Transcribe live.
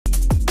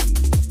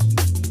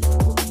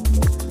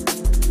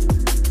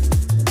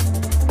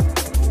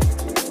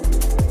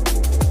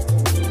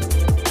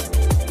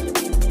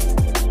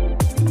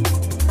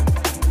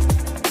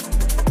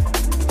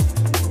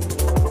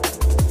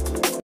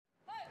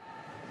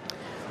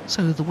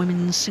So the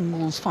women's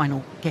singles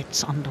final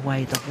gets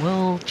underway. The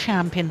world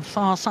champion,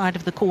 far side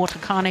of the court,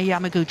 Akane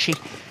Yamaguchi,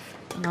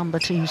 the number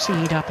 2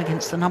 seed up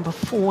against the number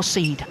 4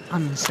 seed,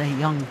 Unsei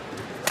Young.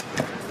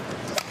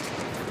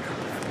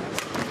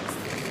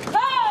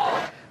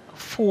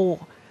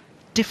 4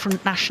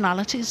 different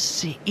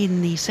nationalities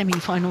in the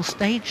semi-final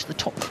stage. The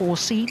top 4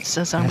 seeds,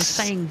 as I was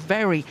saying,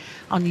 very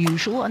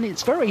unusual, and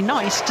it's very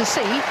nice to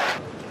see.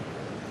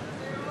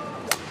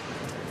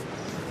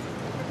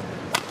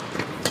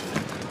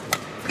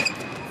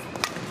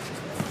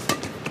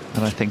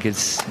 And I think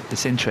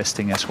it's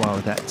interesting as well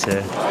that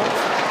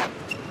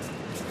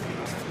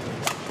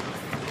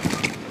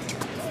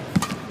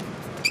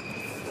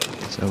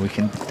so we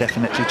can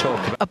definitely talk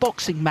about a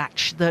boxing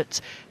match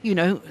that, you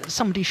know,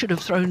 somebody should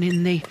have thrown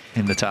in the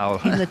towel.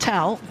 In the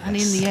towel, yes. And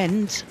in the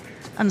end,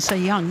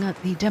 Unsei Young at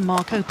the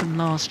Denmark Open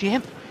last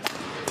year.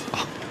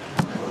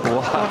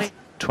 Wow.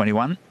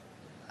 21,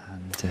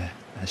 and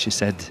as you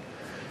said,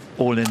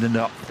 all ended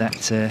up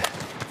that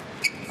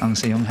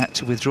Unsei Young had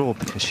to withdraw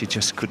because she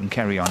just couldn't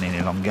carry on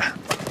any longer.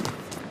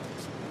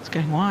 It's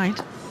going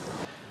wide.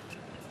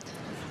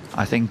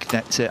 I think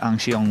that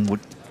Unsei Young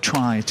would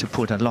try to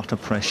put a lot of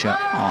pressure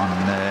on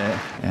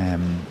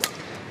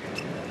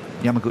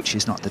Yamaguchi.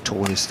 Is not the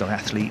tallest of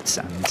athletes,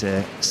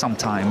 and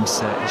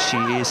sometimes she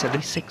is at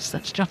least 6.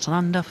 That's just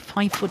under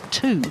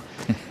 5'2".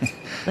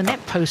 The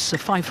net posts are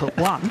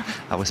 5'1".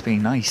 I was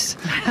being nice.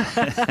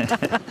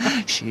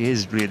 She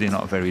is really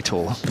not very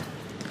tall.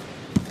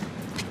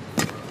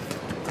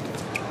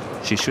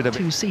 She should have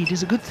 2 seed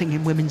is a good thing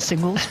in women's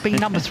singles. Being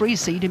number 3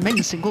 seed in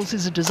men's singles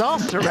is a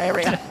disaster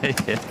area.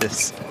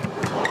 Yes.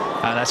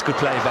 And that's good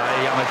play by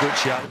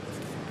Yamaguchi.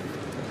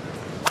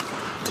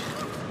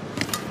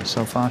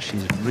 So far,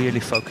 she's really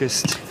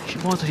focused. She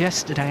was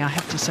yesterday, I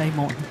have to say,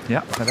 Morten.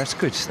 Yeah, but that's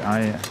good.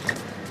 I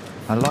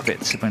love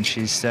it when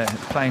she's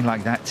playing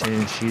like that.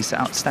 She's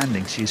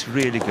outstanding. She's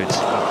really good.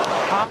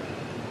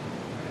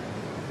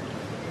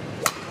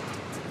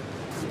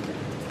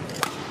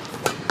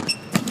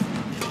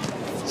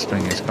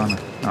 String is gone.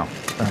 No,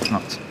 that's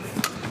not.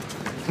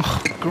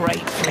 Oh,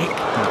 great flick.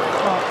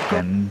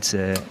 And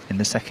in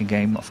the second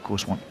game, of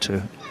course, want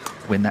to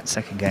win that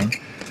second game.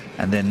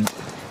 And then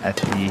at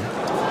the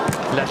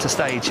latter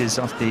stages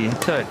of the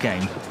third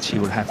game, she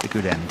will have the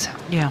good end.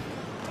 Yeah,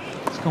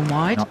 it's gone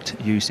wide. Not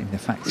using the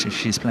fact that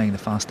she's playing the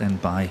fast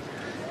end by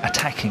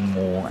attacking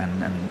more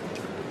and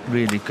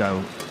really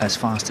go as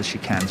fast as she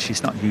can.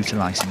 She's not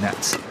utilising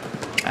that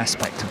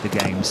aspect of the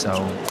game,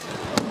 so...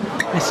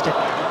 Missed it.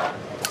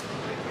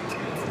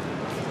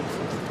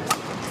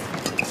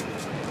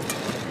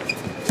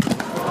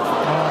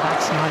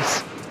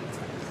 Nice.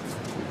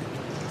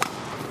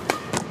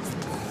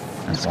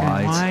 That's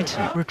wide.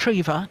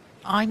 Retriever.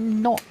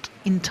 I'm not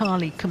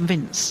entirely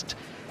convinced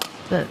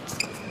that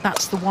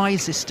that's the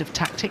wisest of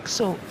tactics.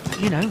 So,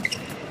 you know,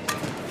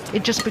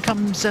 it just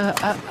becomes a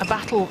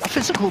battle, a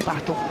physical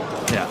battle.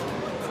 Yeah.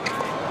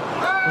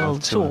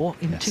 World Tour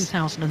in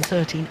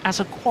 2013 as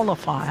a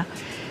qualifier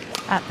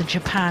at the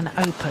Japan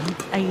Open,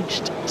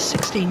 aged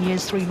 16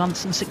 years, 3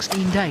 months and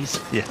 16 days.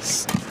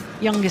 Yes.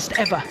 Youngest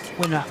ever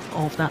winner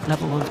of that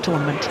level of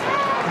tournament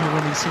in the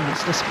women's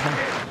singles discipline.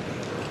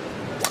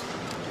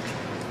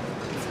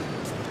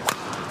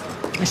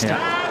 Missed it.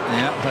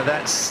 Yeah, but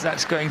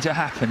that's going to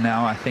happen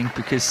now, I think,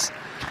 because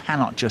you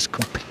cannot just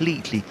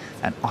completely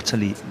and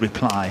utterly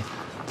rely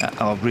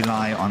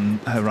on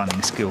her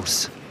running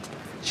skills.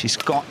 She's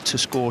got to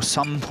score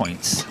some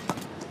points.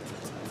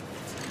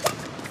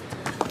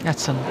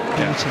 That's a beauty.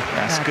 Yeah,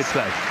 that's good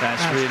play.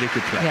 That's really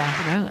good play.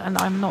 Yeah, you know, and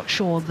I'm not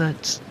sure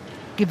that,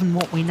 given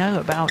what we know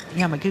about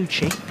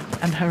Yamaguchi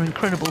and her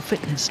incredible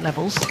fitness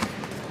levels,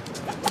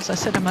 as I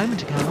said a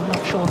moment ago, I'm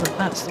not sure that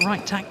that's the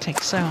right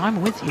tactic. So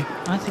I'm with you.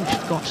 I think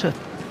she's got to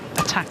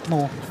attack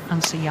more,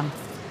 Unsei Young.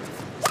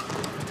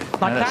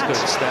 Like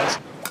that's that.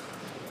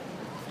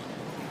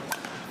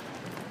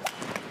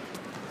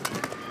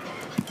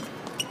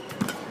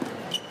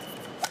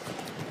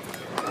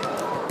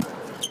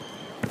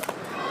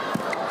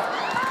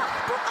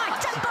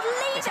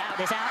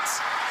 Good. That's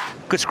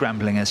good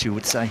scrambling, as you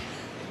would say.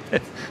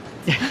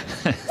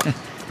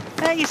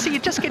 You see,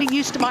 you're just getting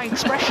used to my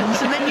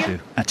expressions, and then you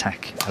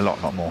attack a lot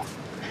more.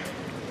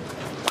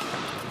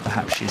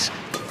 Perhaps she's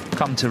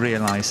come to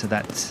realise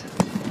that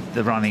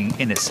the running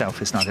in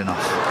itself is not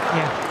enough.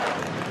 Yeah.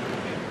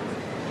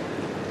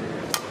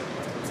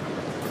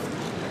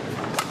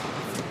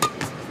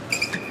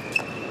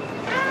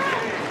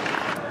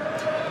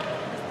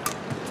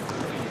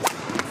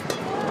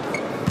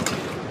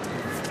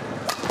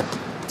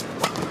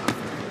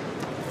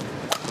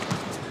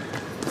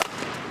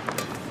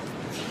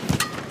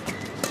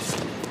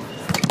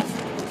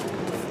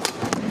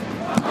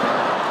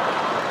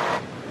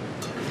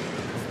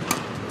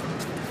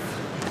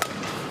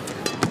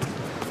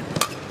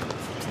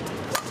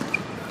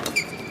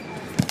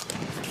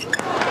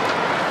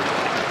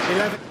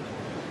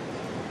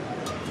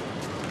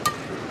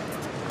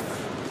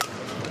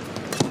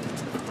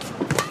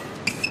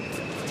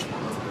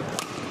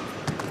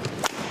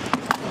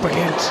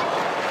 Brilliant.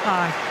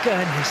 My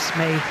goodness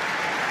me.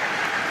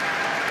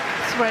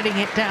 threading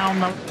it down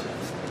the...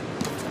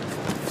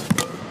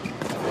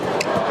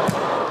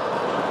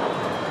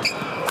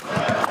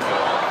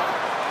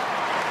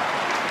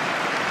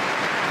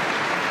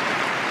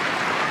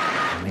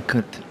 And it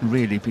could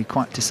really be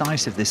quite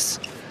decisive, this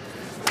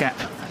gap,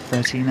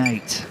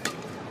 13-8.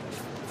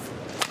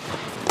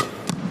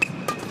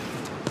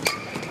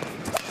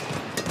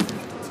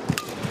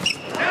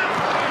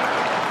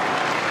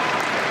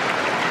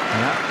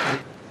 Yeah.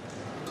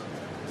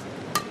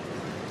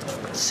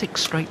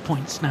 6 straight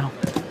points now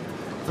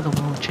for the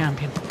world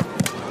champion.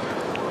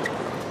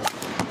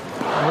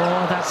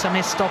 Oh, that's a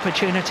missed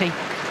opportunity.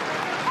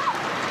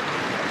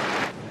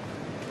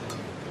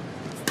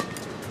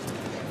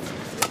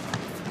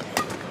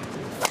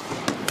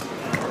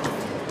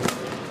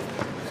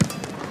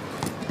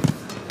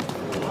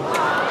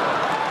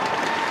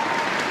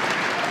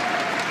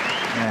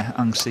 Yeah,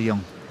 Ang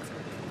Se-young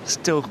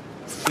still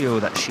feel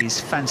that she's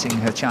fancying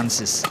her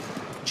chances.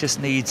 Just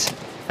needs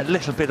a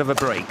little bit of a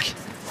break.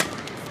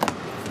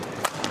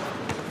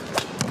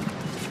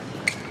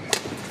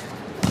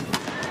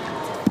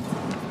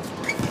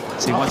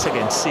 See once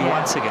again,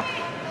 once again.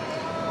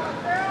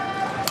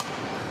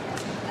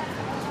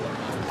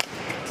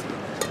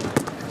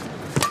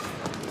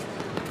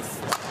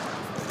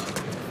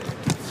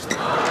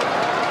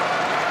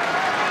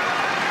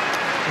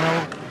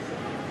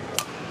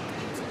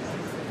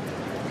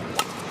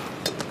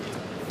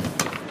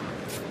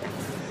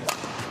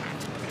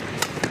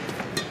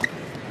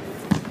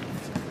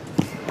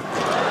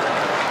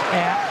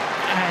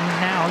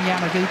 Well,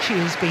 Yamaguchi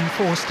has been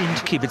forced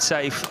into... Keep it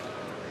safe.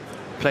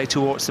 Play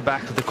towards the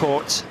back of the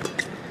court.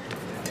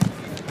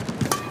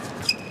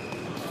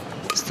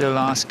 Still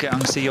ask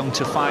Ang Se-young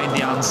to find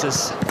the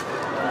answers.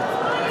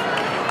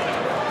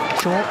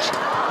 Short.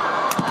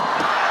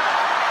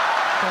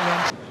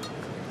 Brilliant.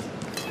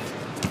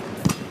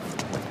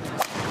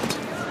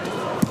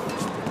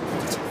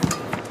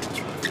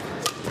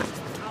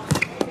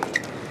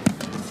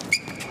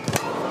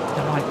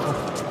 Delightful.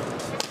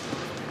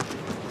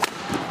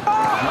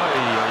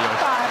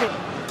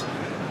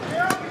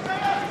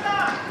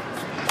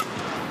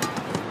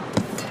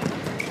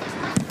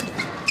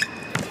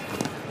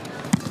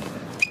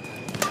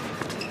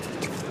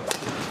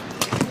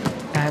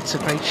 That's a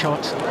great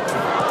shot.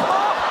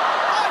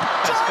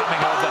 That's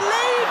coming over.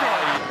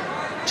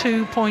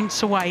 2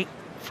 points away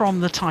from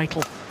the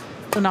title,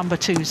 the number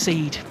 2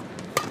 seed.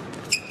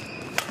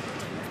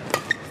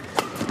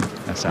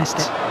 That's Missed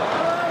it.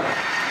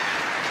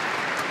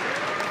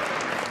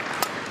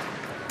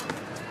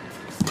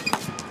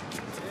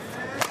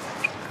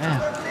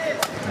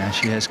 Yeah,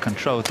 she has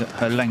controlled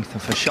her length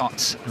of her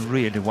shots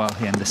really well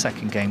here in the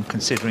second game,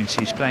 considering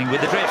she's playing with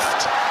the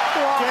drift.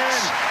 What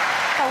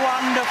a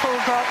wonderful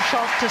drop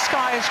shot,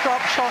 Sky's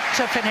drop shot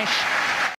to finish.